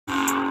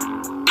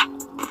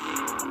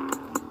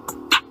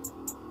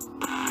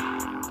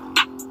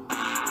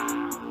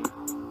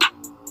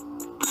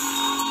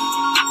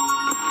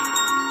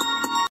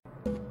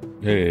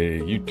Hey,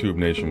 YouTube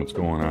Nation, what's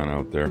going on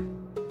out there?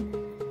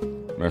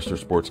 Master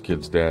Sports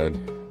Kids Dad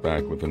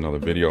back with another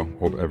video.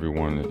 Hope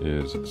everyone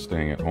is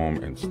staying at home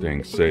and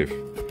staying safe.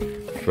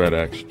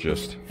 FedEx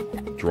just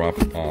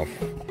dropped off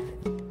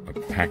a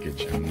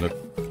package and look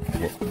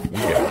what we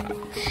got.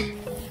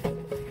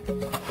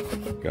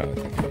 Got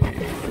the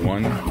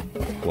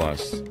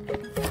OnePlus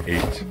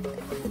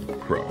 8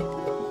 Pro.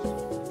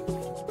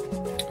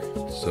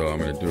 So I'm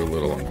going to do a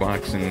little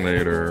unboxing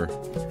later.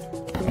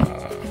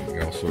 We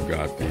also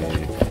got the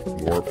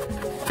Warp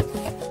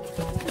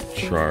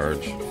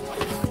Charge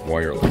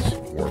wireless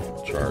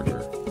Warp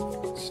charger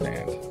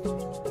stand.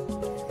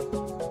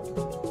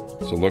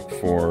 So look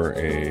for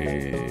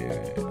a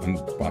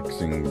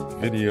unboxing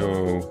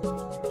video,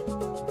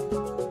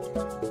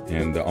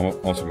 and I'm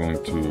also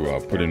going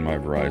to put in my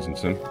Verizon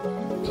SIM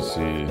to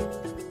see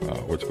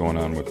what's going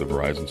on with the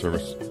Verizon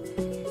service.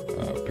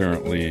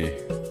 Apparently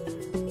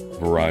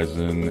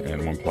Verizon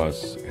and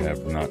OnePlus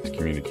have not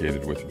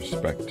communicated with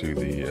respect to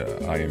the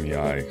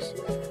IMEIs,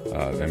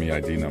 the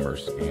MEID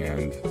numbers,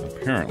 and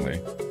apparently,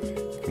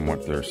 from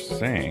what they're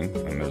saying,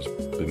 and there's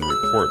been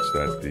reports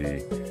that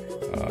the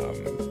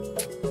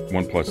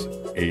OnePlus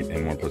 8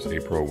 and OnePlus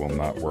 8 Pro will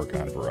not work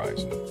on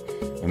Verizon.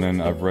 And then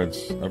I've read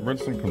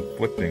some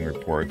conflicting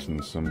reports,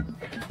 and some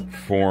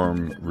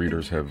forum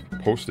readers have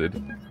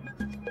posted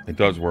it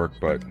does work,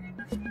 but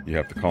you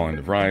have to call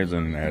into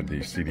Verizon and add the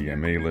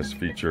CDMA list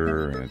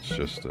feature, and it's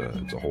just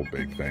it's a whole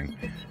big thing.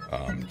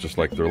 Just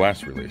like their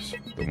last release,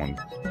 the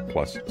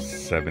OnePlus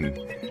 7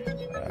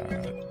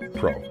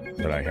 Pro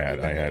that I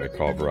had to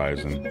call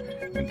Verizon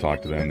and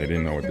talk to them. They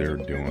didn't know what they were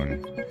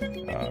doing.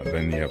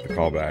 Then you have to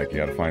call back. You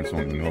got to find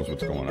someone who knows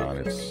what's going on.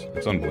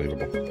 It's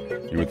unbelievable.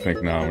 You would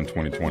think now in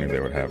 2020 they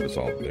would have this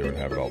all. They would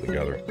have it all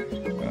together.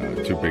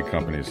 Two big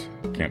companies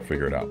can't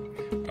figure it out.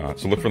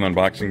 So look for the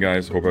unboxing,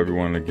 guys. Hope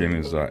everyone, again,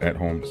 is at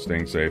home,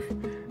 staying safe.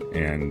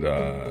 And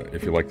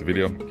if you like the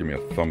video, give me a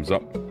thumbs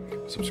up,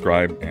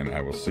 subscribe, and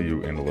I will see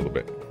you in a little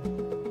bit.